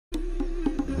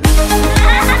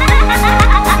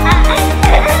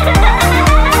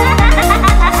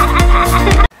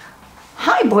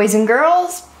boys and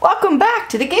girls, welcome back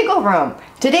to the Giggle Room.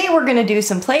 Today we're going to do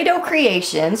some Play-Doh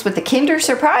creations with the Kinder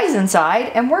Surprise inside,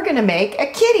 and we're going to make a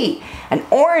kitty. An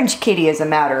orange kitty, as a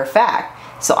matter of fact.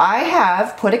 So I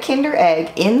have put a Kinder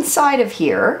egg inside of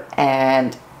here,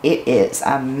 and it is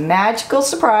a magical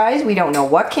surprise. We don't know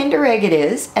what Kinder egg it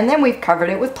is, and then we've covered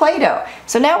it with Play-Doh.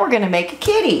 So now we're going to make a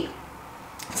kitty.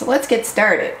 So let's get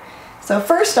started. So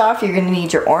first off, you're going to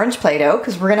need your orange Play-Doh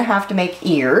because we're going to have to make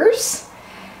ears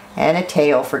and a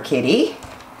tail for kitty.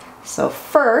 So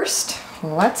first,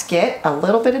 let's get a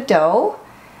little bit of dough,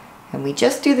 and we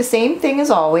just do the same thing as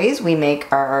always. We make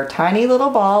our tiny little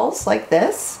balls like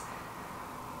this,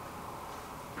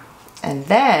 and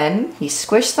then you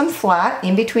squish them flat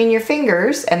in between your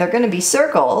fingers, and they're going to be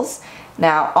circles.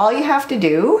 Now all you have to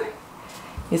do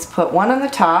is put one on the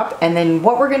top, and then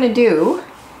what we're going to do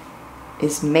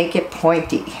is make it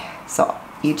pointy. So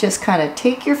you just kind of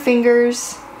take your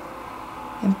fingers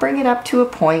and bring it up to a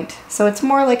point so it's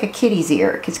more like a kitty's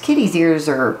ear, because kitty's ears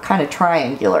are kind of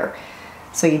triangular.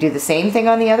 So you do the same thing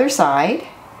on the other side,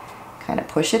 kind of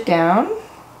push it down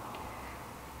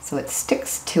so it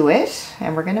sticks to it,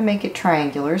 and we're going to make it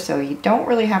triangular so you don't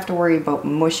really have to worry about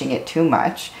mushing it too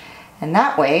much. And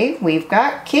that way we've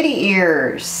got kitty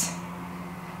ears.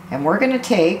 And we're going to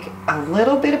take a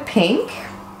little bit of pink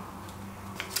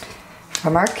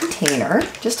from our container,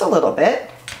 just a little bit,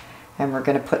 and we're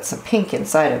going to put some pink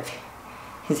inside of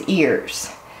his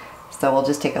ears. So we'll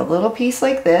just take a little piece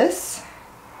like this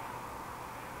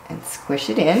and squish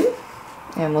it in,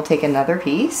 and we'll take another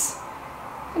piece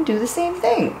and do the same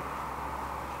thing.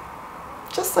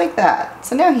 Just like that.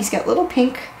 So now he's got little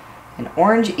pink and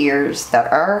orange ears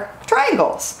that are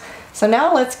triangles. So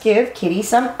now let's give Kitty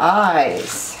some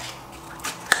eyes.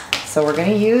 So we're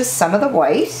going to use some of the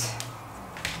white,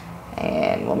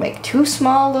 and we'll make two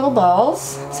small little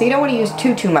balls. So you don't want to use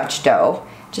too much dough,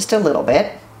 just a little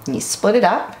bit. And you split it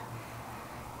up,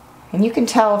 and you can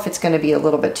tell if it's going to be a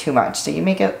little bit too much. So you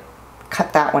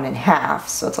cut that one in half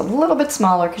so it's a little bit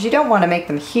smaller, because you don't want to make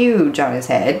them huge on his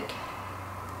head.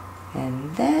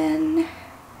 And then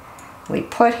we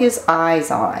put his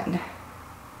eyes on,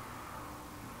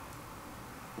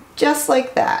 just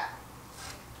like that.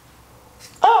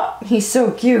 Oh, he's so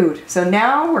cute. So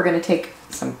now we're going to take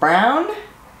some brown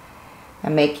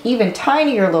and make even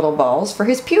tinier little balls for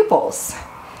his pupils,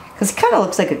 because he kind of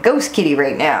looks like a ghost kitty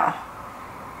right now.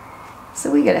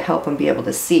 So we got to help him be able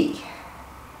to see.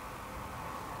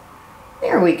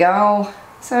 There we go.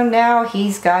 So now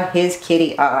he's got his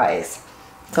kitty eyes.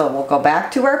 So we'll go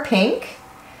back to our pink,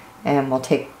 and we'll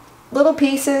take little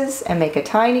pieces and make a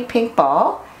tiny pink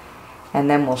ball, and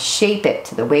then we'll shape it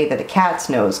to the way that a cat's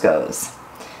nose goes.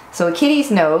 So a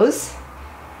kitty's nose,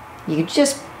 you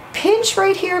just pinch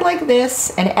right here like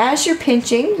this, and as you're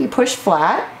pinching, you push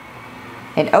flat,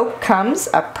 and out comes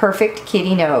a perfect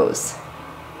kitty nose.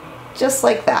 Just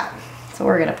like that. So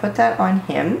we're going to put that on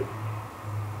him.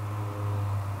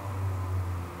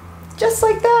 Just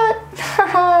like that.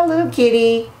 Haha, little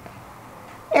kitty.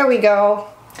 There we go.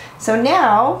 So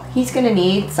now he's going to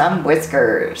need some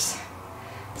whiskers.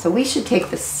 So we should take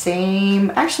the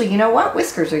same, actually, you know what?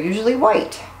 Whiskers are usually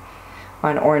white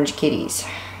on orange kitties.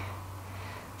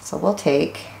 So we'll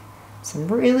take some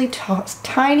really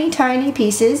tiny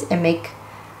pieces and make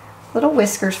little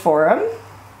whiskers for him.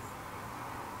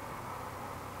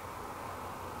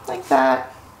 Like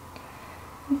that.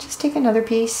 And just take another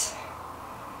piece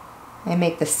and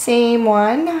make the same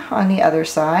one on the other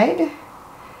side.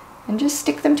 And just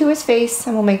stick them to his face,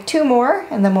 and we'll make two more,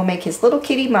 and then we'll make his little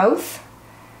kitty mouth.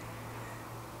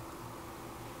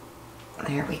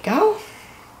 There we go.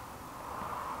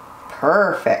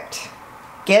 Perfect.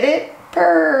 Get it?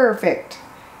 Perfect.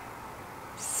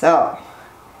 So,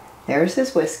 there's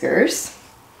his whiskers.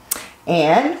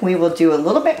 And we will do a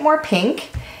little bit more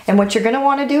pink. And what you're going to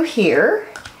want to do here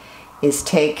is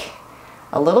take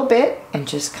a little bit and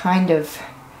just kind of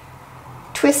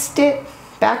twist it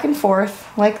back and forth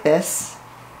like this.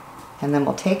 And then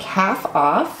we'll take half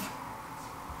off.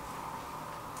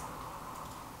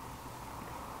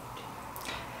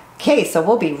 Okay, so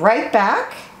we'll be right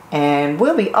back, and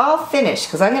we'll be all finished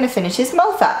because I'm going to finish his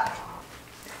mouth up.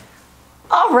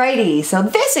 Alrighty, so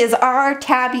this is our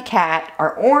tabby cat,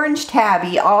 our orange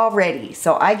tabby, all ready.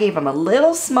 So I gave him a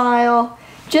little smile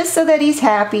just so that he's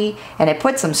happy, and I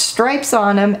put some stripes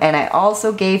on him, and I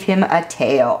also gave him a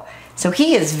tail. So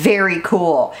he is very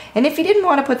cool. And if you didn't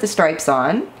want to put the stripes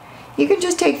on, you can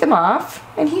just take them off,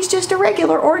 and he's just a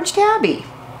regular orange tabby.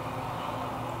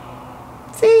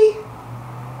 See?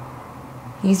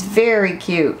 He's very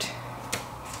cute.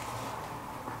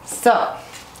 So,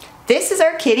 this is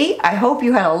our kitty. I hope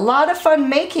you had a lot of fun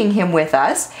making him with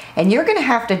us, and you're gonna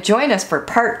have to join us for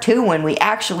part 2 when we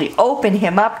actually open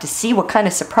him up to see what kind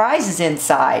of surprise is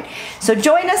inside. So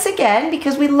join us again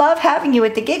because we love having you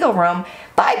at the Giggle Room.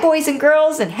 Bye boys and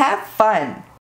girls, and have fun.